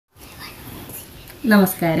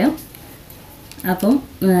നമസ്കാരം. അപ്പം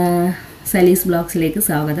സലീസ് ബ്ലോഗ്സിലേക്ക്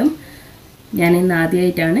സ്വാഗതം. ഞാൻ ഇന്ന്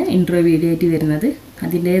ആദ്യമായിട്ടാണ് ഇൻട്രോ വീഡിയോ ആയിട്ട് വരുന്നത്.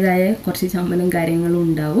 അതിൻ്റേതായ കുറച്ച് ചമ്മലും കാര്യങ്ങളും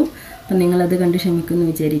ഉണ്ടാവും. അപ്പം നിങ്ങളത് കണ്ട് ക്ഷമിക്കുമെന്ന്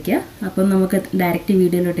വിചാരിക്കുക. അപ്പം നമുക്ക് ഡയറക്റ്റ്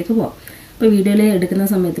വീഡിയോയിലോട്ടേക്ക് പോകാം. അപ്പോൾ വീഡിയോയിൽ എടുക്കുന്ന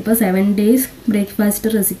സമയത്ത് ഇപ്പോൾ 7 days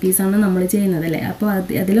ബ്രേക്ക്ഫാസ്റ്റ് റെസിപ്പീസാണ് നമ്മൾ ചെയ്യുന്നതല്ലേ. അപ്പോൾ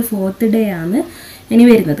അതിൽ 4th ഡേ ആണ് ഇനി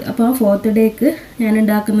വരുന്നത്. അപ്പോൾ ആ 4th ഡേക്ക് ഞാൻ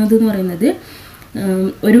ഉണ്ടാക്കുന്നത് എന്ന് പറയുന്നത്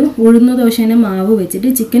ഒരു ഉഴുന്ന ദോശേൻ്റെ മാവ് വെച്ചിട്ട്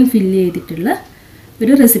ചിക്കൻ ഫില്ല് ചെയ്തിട്ടുള്ള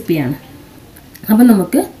ഒരു റെസിപ്പിയാണ്. അപ്പം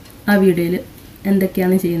നമുക്ക് ആ വീഡിയോയിൽ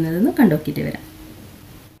എന്തൊക്കെയാണ് ചെയ്യുന്നതെന്ന് കണ്ടുനോക്കിയിട്ട് വരാം.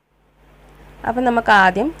 അപ്പം നമുക്ക്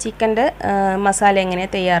ആദ്യം ചിക്കൻ്റെ മസാല എങ്ങനെ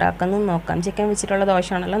തയ്യാറാക്കുന്നത് നോക്കാം. ചിക്കൻ വെച്ചിട്ടുള്ള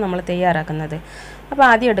ദോശയാണല്ലോ നമ്മൾ തയ്യാറാക്കുന്നത്. അപ്പോൾ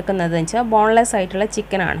ആദ്യം എടുക്കുന്നത് വെച്ചാൽ ബോൺലെസ് ആയിട്ടുള്ള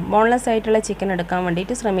ചിക്കനാണ്. ബോൺലെസ് ആയിട്ടുള്ള ചിക്കൻ എടുക്കാൻ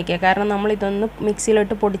വേണ്ടിയിട്ട് ശ്രമിക്കുക. കാരണം നമ്മൾ ഇതൊന്ന്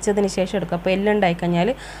മിക്സിയിലിട്ട് പൊടിച്ചതിന് ശേഷം എടുക്കുക. അപ്പോൾ എല്ലുണ്ടായി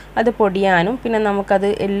കഴിഞ്ഞാൽ അത് പൊടിയാനും പിന്നെ നമുക്കത്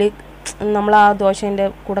നമ്മൾ ആ ദോശേൻ്റെ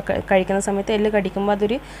കൂടെ കഴിക്കുന്ന സമയത്ത് എല്ല് കടിക്കുമ്പോൾ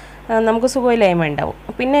അതൊരു നമുക്ക് സുഖമില്ലായ്മ ഉണ്ടാവും.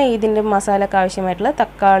 പിന്നെ ഇതിൻ്റെ മസാലയ്ക്ക് ആവശ്യമായിട്ടുള്ള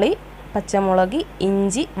തക്കാളി, പച്ചമുളക്,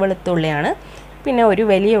 ഇഞ്ചി, വെളുത്തുള്ളിയാണ്. പിന്നെ ഒരു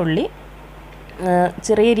വലിയ ഉള്ളി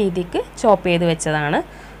ചെറിയ രീതിക്ക് ചോപ്പ് ചെയ്ത് വെച്ചതാണ്.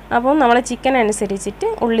 അപ്പം നമ്മൾ ചിക്കൻ അനുസരിച്ചിട്ട്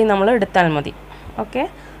ഉള്ളി നമ്മൾ എടുത്താൽ മതി. ഓക്കെ.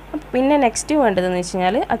 പിന്നെ നെക്സ്റ്റ് വേണ്ടതെന്ന് വെച്ച്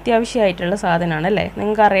കഴിഞ്ഞാൽ അത്യാവശ്യമായിട്ടുള്ള സാധനമാണ് അല്ലേ.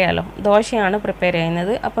 നിങ്ങൾക്കറിയാലോ ദോശയാണ് പ്രിപ്പയർ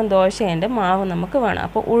ചെയ്യുന്നത്. അപ്പം ദോശേൻ്റെ മാവ് നമുക്ക് വേണം.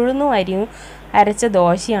 അപ്പോൾ ഉഴുന്നും അരിയും അരച്ച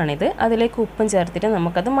ദോശയാണിത്. അതിലേക്ക് ഉപ്പും ചേർത്തിട്ട്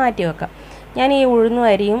നമുക്കത് മാറ്റി വെക്കാം. ഞാൻ ഈ ഉഴുന്നും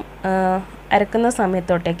അരിയും അരക്കുന്ന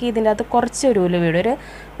സമയത്തോട്ടേക്ക് ഇതിൻ്റെ അകത്ത് കുറച്ചൊരു ഉലുവ ഇടും.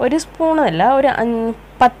 ഒരു സ്പൂണല്ല, ഒരു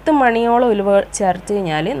 10 മണിയോളം ഉലുവ ചേർത്ത്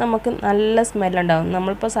കഴിഞ്ഞാൽ നമുക്ക് നല്ല സ്മെല്ലുണ്ടാകും.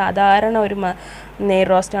 നമ്മളിപ്പോൾ സാധാരണ ഒരു നെയ്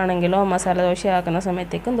റോസ്റ്റ് ആണെങ്കിലോ മസാല ദോശ ആക്കുന്ന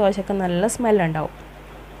സമയത്തേക്കും ദോശയ്ക്ക് നല്ല സ്മെല്ലുണ്ടാവും.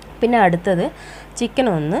 പിന്നെ അടുത്തത് ചിക്കൻ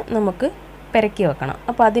ഒന്ന് നമുക്ക് പെരക്കി വെക്കണം.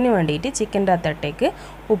 അപ്പോൾ അതിന് വേണ്ടിയിട്ട് ചിക്കൻ്റെ അകത്തോട്ടേക്ക്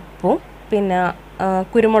ഉപ്പും പിന്നെ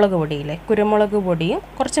കുരുമുളക് പൊടിയില്ലേ, കുരുമുളക് പൊടിയും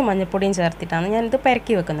കുറച്ച് മഞ്ഞൾപ്പൊടിയും ചേർത്തിട്ടാണ് ഞാനിത്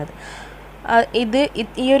പെരക്കി വെക്കുന്നത്.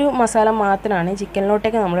 ഈ ഒരു മസാല മാത്രമാണ്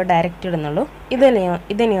ചിക്കനിലോട്ടേക്ക് നമ്മൾ ഡയറക്റ്റ് ഇടുന്നുള്ളൂ.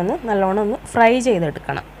 ഇതിനെ ഒന്ന് നല്ലോണം ഒന്ന് ഫ്രൈ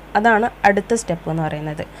ചെയ്തെടുക്കണം. അതാണ് അടുത്ത സ്റ്റെപ്പ് എന്ന്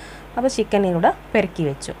പറയുന്നത്. അപ്പോൾ ചിക്കൻ ഇവിടെ പെരക്കി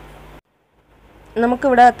വെച്ചു.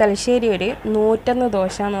 നമുക്കിവിടെ തലശ്ശേരി ഒരു 101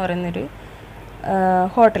 ദോശ എന്ന് പറയുന്നൊരു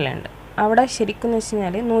ഹോട്ടലുണ്ട്. അവിടെ ശരിക്കും എന്ന് വെച്ച്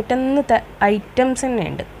കഴിഞ്ഞാൽ 101 ഐറ്റംസ് തന്നെ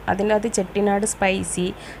ഉണ്ട്. അതിൻ്റെ അത് ചെട്ടിനാട് സ്പൈസി,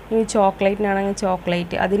 ഈ ചോക്ലേറ്റിനാണെങ്കിൽ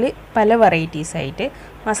ചോക്ലേറ്റ്, അതിൽ പല വെറൈറ്റീസായിട്ട്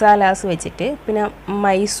മസാലാസ് വെച്ചിട്ട് പിന്നെ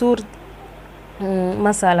മൈസൂർ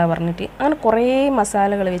മസാല പറഞ്ഞിട്ട് അങ്ങനെ കുറേ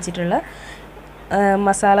മസാലകൾ വെച്ചിട്ടുള്ള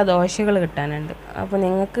മസാല ദോശകൾ കിട്ടാനുണ്ട്. അപ്പോൾ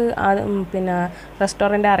നിങ്ങൾക്ക് പിന്നെ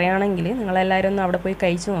റെസ്റ്റോറൻറ്റ് അറിയുകയാണെങ്കിൽ നിങ്ങളെല്ലാവരും ഒന്ന് അവിടെ പോയി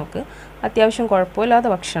കഴിച്ച് നോക്ക്. അത്യാവശ്യം കുഴപ്പമില്ലാത്ത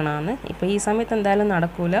ഭക്ഷണമാണ്. ഇപ്പോൾ ഈ സമയത്ത് എന്തായാലും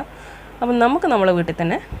നടക്കില്ല. അപ്പം നമുക്ക് നമ്മളെ വീട്ടിൽ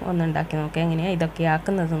തന്നെ ഒന്നുണ്ടാക്കി നോക്കാം എങ്ങനെയാണ് ഇതൊക്കെ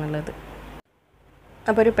ആക്കുന്നത് എന്നുള്ളത്.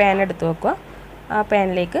 അപ്പോൾ ഒരു പാൻ എടുത്ത് വെക്കുക. ആ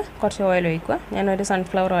പാനിലേക്ക് കുറച്ച് ഓയിൽ ഒഴിക്കുക. ഞാനൊരു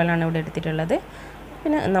സൺഫ്ലവർ ഓയിലാണ് ഇവിടെ എടുത്തിട്ടുള്ളത്.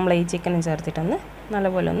 പിന്നെ നമ്മൾ ഈ ചിക്കനും ചേർത്തിട്ടൊന്ന്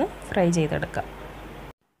നല്ലപോലെ ഒന്ന് ഫ്രൈ ചെയ്തെടുക്കുക.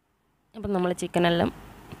 അപ്പം നമ്മൾ ചിക്കനെല്ലാം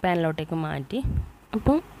പാനിലോട്ടേക്ക് മാറ്റി.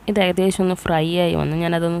 അപ്പം ഇത് ഏകദേശം ഒന്ന് ഫ്രൈ ആയി വന്നു.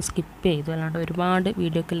 ഞാനതൊന്ന് സ്കിപ്പ് ചെയ്തു, അല്ലാണ്ട് ഒരുപാട്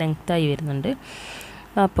വീഡിയോക്ക് ലെങ്ത്തായി വരുന്നുണ്ട്.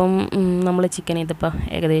 അപ്പം നമ്മൾ ചിക്കൻ ഇതിപ്പോൾ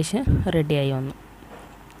ഏകദേശം റെഡിയായി വന്നു.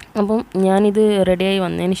 അപ്പം ഞാനിത് റെഡിയായി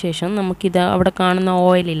വന്നതിന് ശേഷം നമുക്കിത് അവിടെ കാണുന്ന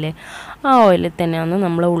ഓയിലില്ലേ, ആ ഓയിലിൽ തന്നെയാണ്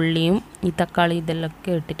നമ്മൾ ഉള്ളിയും ഈ തക്കാളി ഇതെല്ലാം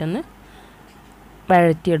ഇട്ടിട്ടൊന്ന്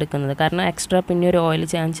വഴറ്റിയെടുക്കുന്നത്. കാരണം എക്സ്ട്രാ പിന്നെ ഒരു ഓയിൽ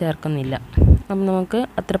ഞാൻ ചേർക്കുന്നില്ല. അപ്പം നമുക്ക്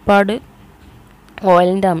അത്രപ്പാട്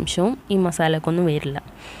ഓയിലിൻ്റെ അംശവും ഈ മസാലക്കൊന്നും വരില്ല.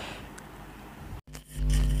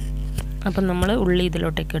 അപ്പം നമ്മൾ ഉള്ളി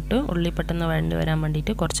ഇതിലോട്ടേക്ക് ഇട്ട് ഉള്ളി പെട്ടെന്ന് വഴണ്ടി വരാൻ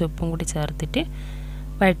വേണ്ടിയിട്ട് കുറച്ച് ഉപ്പും കൂടി ചേർത്തിട്ട്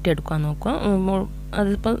വഴറ്റിയെടുക്കാൻ നോക്കുക.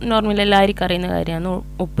 അതിപ്പോൾ നോർമലി എല്ലാവർക്കും അറിയുന്ന കാര്യമാണ്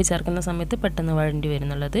ഉപ്പ് ചേർക്കുന്ന സമയത്ത് പെട്ടെന്ന് വഴണ്ടി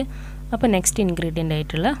വരുന്നുള്ളത്. അപ്പോൾ നെക്സ്റ്റ് ഇൻഗ്രീഡിയൻ്റ്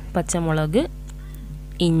ആയിട്ടുള്ള പച്ചമുളക്,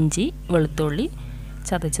 ഇഞ്ചി, വെളുത്തുള്ളി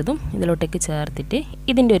ചതച്ചതും ഇതിലോട്ടേക്ക് ചേർത്തിട്ട്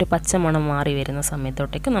ഇതിൻ്റെ ഒരു പച്ചമണം മാറി വരുന്ന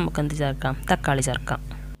സമയത്തോട്ടേക്ക് നമുക്കെന്ത് ചേർക്കാം, തക്കാളി ചേർക്കാം.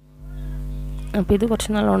 അപ്പോൾ ഇത്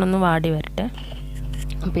കുറച്ച് നല്ലോണം ഒന്ന് വാടി വരട്ടെ.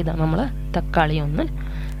 അപ്പോൾ ഇതാ നമ്മൾ തക്കാളി ഒന്ന്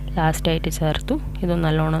ലാസ്റ്റായിട്ട് ചേർത്തു. ഇത്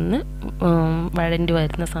നല്ലോണം ഒന്ന് വഴണ്ടി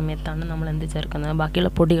വരുന്ന സമയത്താണ് നമ്മൾ എന്ത് ചേർക്കുന്നത്,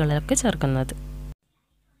 ബാക്കിയുള്ള പൊടികളൊക്കെ ചേർക്കുന്നത്.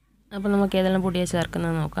 അപ്പോൾ നമുക്ക് ഏതെല്ലാം പൊടിയാണ്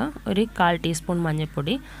ചേർക്കുന്നത് നോക്കാം. ഒരു 1/4 ടീസ്പൂൺ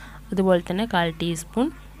മഞ്ഞൾപ്പൊടി, അതുപോലെ തന്നെ 1/4 ടീസ്പൂൺ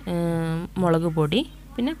മുളക് പൊടി,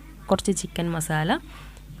 പിന്നെ കുറച്ച് ചിക്കൻ മസാല,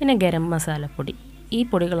 പിന്നെ ഗരം മസാലപ്പൊടി. ഈ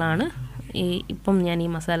പൊടികളാണ് ഇപ്പം ഞാൻ ഈ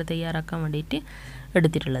മസാല തയ്യാറാക്കാൻ വേണ്ടിയിട്ട്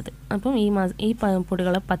എടുത്തിട്ടുള്ളത്. അപ്പം ഈ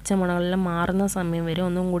പൊടികളെ പച്ചമണമെല്ലാം മാറുന്ന സമയം വരെ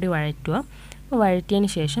ഒന്നും കൂടി വഴറ്റുക. അപ്പോൾ വഴറ്റിയതിന്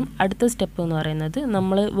ശേഷം അടുത്ത സ്റ്റെപ്പ് എന്ന് പറയുന്നത്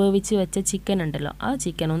നമ്മൾ വേവിച്ച് വെച്ച ചിക്കൻ ഉണ്ടല്ലോ, ആ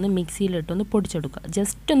ചിക്കൻ ഒന്ന് മിക്സിയിലിട്ടൊന്ന് പൊടിച്ചെടുക്കുക.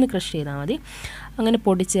 ജസ്റ്റ് ഒന്ന് ക്രഷ് ചെയ്താൽ മതി. അങ്ങനെ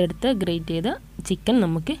പൊടിച്ചെടുത്ത് ഗ്രേറ്റ് ചെയ്ത ചിക്കൻ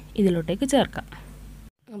നമുക്ക് ഇതിലോട്ടേക്ക് ചേർക്കാം.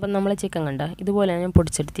 അപ്പം നമ്മൾ ചിക്കൻ കണ്ട ഇതുപോലെയാണ് ഞാൻ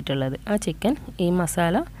പൊടിച്ചെടുത്തിട്ടുള്ളത്. ആ ചിക്കൻ ഈ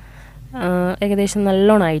മസാല ഏകദേശം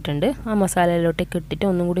നല്ലോണം ആയിട്ടുണ്ട്. ആ മസാലയിലോട്ടേക്ക് ഇട്ടിട്ട്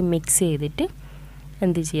ഒന്നും കൂടി മിക്സ് ചെയ്തിട്ട്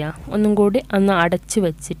എന്ത് ചെയ്യുക, ഒന്നും കൂടി ഒന്ന് അടച്ച്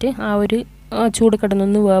വെച്ചിട്ട് ആ ഒരു ചൂട്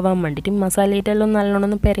കിടന്നൊന്ന് വേവാൻ വേണ്ടിയിട്ട് മസാലയിട്ടെല്ലാം നല്ലോണം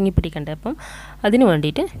ഒന്ന് പെരങ്ങി പിടിക്കണ്ടേ. അപ്പം അതിന്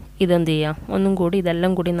വേണ്ടിയിട്ട് ഇതെന്ത് ചെയ്യുക, ഒന്നും കൂടി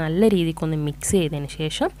ഇതെല്ലാം കൂടി നല്ല രീതിക്കൊന്ന് മിക്സ് ചെയ്തതിന്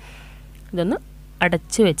ശേഷം ഇതൊന്ന്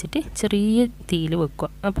അടച്ച് വെച്ചിട്ട് ചെറിയ തീയിൽ വെക്കുക.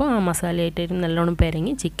 അപ്പോൾ ആ മസാലയായിട്ട് നല്ലോണം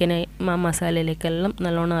പെരങ്ങി ചിക്കനെ ആ മസാലയിലേക്കെല്ലാം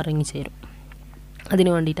നല്ലോണം ഇറങ്ങി ചേരും. അതിന്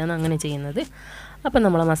വേണ്ടിയിട്ടാണ് അങ്ങനെ ചെയ്യുന്നത്. അപ്പം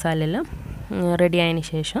നമ്മളെ മസാലയെല്ലാം റെഡി ആയതിന്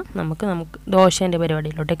ശേഷം നമുക്ക് ദോശേൻ്റെ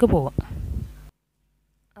പരിപാടിയിലോട്ടേക്ക് പോവാം.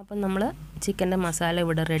 അപ്പം നമ്മൾ ചിക്കൻ്റെ മസാല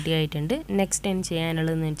ഇവിടെ റെഡി ആയിട്ടുണ്ട്. നെക്സ്റ്റ് ടൈം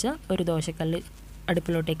ചെയ്യാനുള്ളതെന്ന് വെച്ചാൽ ഒരു ദോശക്കല്ല്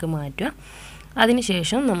അടുപ്പിലോട്ടേക്ക് മാറ്റുക. അതിന്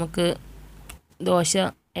ശേഷം നമുക്ക് ദോശ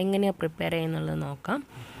എങ്ങനെയാണ് പ്രിപ്പയർ ചെയ്യുന്നുള്ളത് നോക്കാം.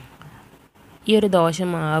 ഈ ഒരു ദോശ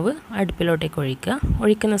മാവ് അടുപ്പിലോട്ടേക്ക്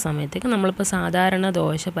ഒഴിക്കുന്ന സമയത്തേക്ക് നമ്മളിപ്പോൾ സാധാരണ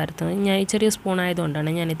ദോശ പരത്തുന്നത്, ഞാൻ ഈ ചെറിയ സ്പൂണായതുകൊണ്ടാണ്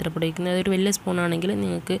ഞാൻ ഇത്ര പൊടിക്കുന്നത്. ഒരു വലിയ സ്പൂണാണെങ്കിൽ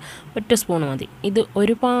നിങ്ങൾക്ക് ഒറ്റ സ്പൂൺ മതി. ഇത്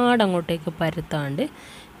ഒരുപാട് അങ്ങോട്ടേക്ക് പരത്താണ്ട്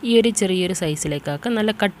ഈ ഒരു ചെറിയൊരു സൈസിലേക്കാക്കുക.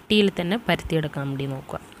 നല്ല കട്ടിയിൽ തന്നെ പരത്തിയെടുക്കാൻ വേണ്ടി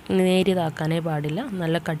നോക്കുക. നേരിയതാക്കാനേ പാടില്ല.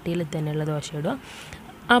 നല്ല കട്ടിയിൽ തന്നെയുള്ള ദോശ ഇടുക.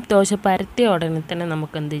 ആ ദോശ പരത്തിയ ഉടനെ തന്നെ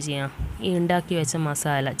നമുക്ക് എന്ത് ചെയ്യാം, ഈ ഉണ്ടാക്കി വെച്ച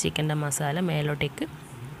മസാല, ചിക്കൻ്റെ മസാല മേലോട്ടേക്ക്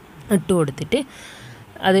ഇട്ട് കൊടുത്തിട്ട്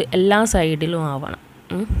അത് എല്ലാ സൈഡിലും ആവണം.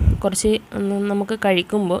 കുറച്ച് നമുക്ക്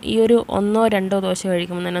കഴിക്കുമ്പോൾ ഈ ഒരു 1-2 ദോശ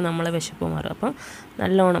കഴിക്കുമ്പോൾ തന്നെ നമ്മളെ വിശപ്പ് മാറും. അപ്പം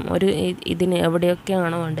നല്ലോണം ഇതിന്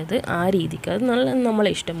എവിടെയൊക്കെയാണോ വേണ്ടത് ആ രീതിക്ക് അത്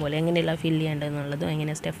നമ്മളെ ഇഷ്ടം പോലെ എങ്ങനെയല്ല ഫില്ല് ചെയ്യേണ്ടതെന്നുള്ളതും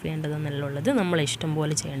എങ്ങനെ സ്റ്റഫ് ചെയ്യേണ്ടതെന്നുള്ളത് നമ്മളെ ഇഷ്ടം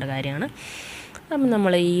പോലെ ചെയ്യേണ്ട കാര്യമാണ്. അപ്പം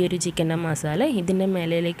നമ്മൾ ഈ ഒരു ചിക്കൻ്റെ മസാല ഇതിൻ്റെ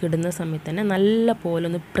മേലയിലേക്ക് ഇടുന്ന സമയത്ത് തന്നെ നല്ല പോലെ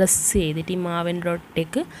ഒന്ന് പ്രസ് ചെയ്തിട്ട് ഈ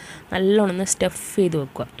മാവിൻ്റെട്ടേക്ക് നല്ലോണം ഒന്ന് സ്റ്റഫ് ചെയ്ത്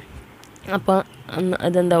വെക്കുക. അപ്പോൾ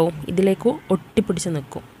അതെന്താവും, ഇതിലേക്ക് ഒട്ടിപ്പിടിച്ച്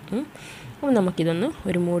നിൽക്കും. അപ്പോൾ നമുക്കിതൊന്ന്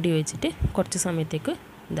ഒരു മൂടി വെച്ചിട്ട് കുറച്ച് സമയത്തേക്ക്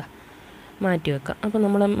മാറ്റി വെക്കാം. അപ്പോൾ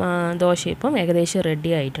നമ്മൾ ദോശ ഇപ്പം ഏകദേശം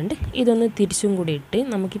റെഡി ആയിട്ടുണ്ട്. ഇതൊന്ന് തിരിച്ചും കൂടി ഇട്ട്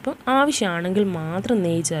നമുക്കിപ്പം ആവശ്യമാണെങ്കിൽ മാത്രം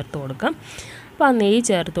നെയ്യ് ചേർത്ത് കൊടുക്കാം. അപ്പോൾ ആ നെയ്യ്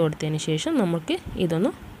ചേർത്ത് കൊടുത്തതിന് ശേഷം നമുക്ക്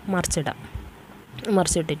ഇതൊന്ന്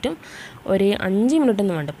മറിച്ചിട്ടിട്ടും ഒരു 5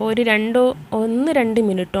 മിനിറ്റൊന്നും വേണ്ട, അപ്പോൾ ഒരു 1-2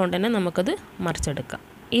 മിനിറ്റ് കൊണ്ട് തന്നെ നമുക്കത് മറിച്ചെടുക്കാം.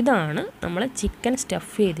 ഇതാണ് നമ്മൾ ചിക്കൻ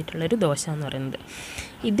സ്റ്റഫ് ചെയ്തിട്ടുള്ളൊരു ദോശ എന്ന് പറയുന്നത്.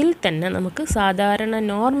 ഇതിൽ തന്നെ നമുക്ക് സാധാരണ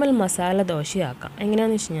നോർമൽ മസാല ദോശയാക്കാം.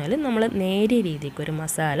 എങ്ങനെയാണെന്ന് വെച്ച് കഴിഞ്ഞാൽ നമ്മൾ നേരിയ രീതിക്ക് ഒരു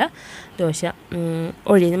മസാല ദോശ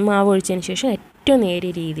മാവ് ഒഴിച്ചതിന് ശേഷം ഏറ്റവും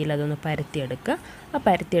നേരിയ രീതിയിൽ അതൊന്ന് പരത്തിയെടുക്കുക. ആ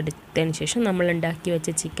പരത്തിയെടുത്തതിന് ശേഷം നമ്മൾ ഉണ്ടാക്കി വെച്ച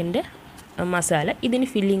ചിക്കൻ്റെ മസാല ഇതിന്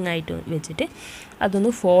ഫില്ലിംഗ് ആയിട്ട് വെച്ചിട്ട്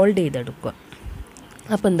അതൊന്ന് ഫോൾഡ് ചെയ്തെടുക്കുക.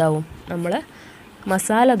 അപ്പോൾ എന്താവും, നമ്മൾ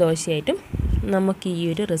മസാല ദോശയായിട്ടും നമുക്ക് ഈ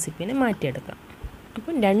ഒരു റെസിപ്പിനെ മാറ്റിയെടുക്കാം.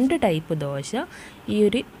 അപ്പം 2 ടൈപ്പ് ദോശ ഈ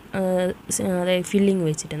ഒരു അതായത് ഫില്ലിങ്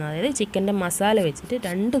വെച്ചിട്ട്, അതായത് ചിക്കൻ്റെ മസാല വെച്ചിട്ട്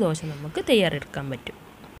 2 ദോശ നമുക്ക് തയ്യാറെടുക്കാൻ പറ്റും.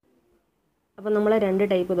 അപ്പം നമ്മളെ 2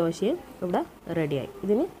 ടൈപ്പ് ദോശയും ഇവിടെ റെഡിയായി.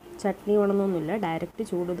 ഇതിന് ചട്നി വേണമെന്നൊന്നുമില്ല, ഡയറക്റ്റ്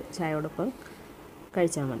ചൂട് ചായയോടൊപ്പം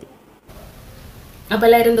കഴിച്ചാൽ മതി. അപ്പോൾ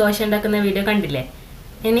എല്ലാവരും ദോശ ഉണ്ടാക്കുന്ന വീഡിയോ കണ്ടില്ലേ?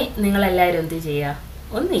 ഇനി നിങ്ങളെല്ലാവരും എന്ത് ചെയ്യുക,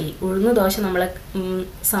 ഒന്ന് ഈ ഉഴുന്ന് ദോശ നമ്മൾ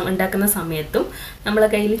ഉണ്ടാക്കുന്ന സമയത്തും നമ്മളെ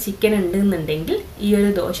കയ്യിൽ ചിക്കൻ ഉണ്ടെന്നുണ്ടെങ്കിൽ ഈ ഒരു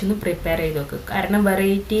ദോശ ഒന്ന് പ്രിപ്പയർ ചെയ്ത് വെക്കുക. കാരണം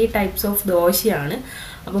വെറൈറ്റി ടൈപ്സ് ഓഫ് ദോശയാണ്.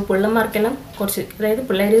 അപ്പോൾ പിള്ളേർക്കെല്ലാം കുറച്ച്, അതായത്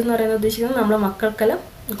പിള്ളേർ എന്ന് പറയുന്നത് ഉദ്ദേശിക്കുന്നത് നമ്മളെ മക്കൾക്കെല്ലാം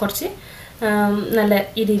കുറച്ച് നല്ല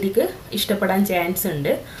ഈ രീതിക്ക് ഇഷ്ടപ്പെടാൻ ചാൻസ്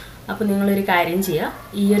ഉണ്ട്. അപ്പോൾ നിങ്ങളൊരു കാര്യം ചെയ്യുക,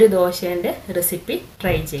 ഈ ഒരു ദോശേൻ്റെ റെസിപ്പി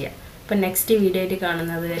ട്രൈ ചെയ്യുക. അപ്പോൾ നെക്സ്റ്റ് വീഡിയോ ആയിട്ട്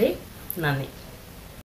കാണുന്നത് വരെ നന്ദി.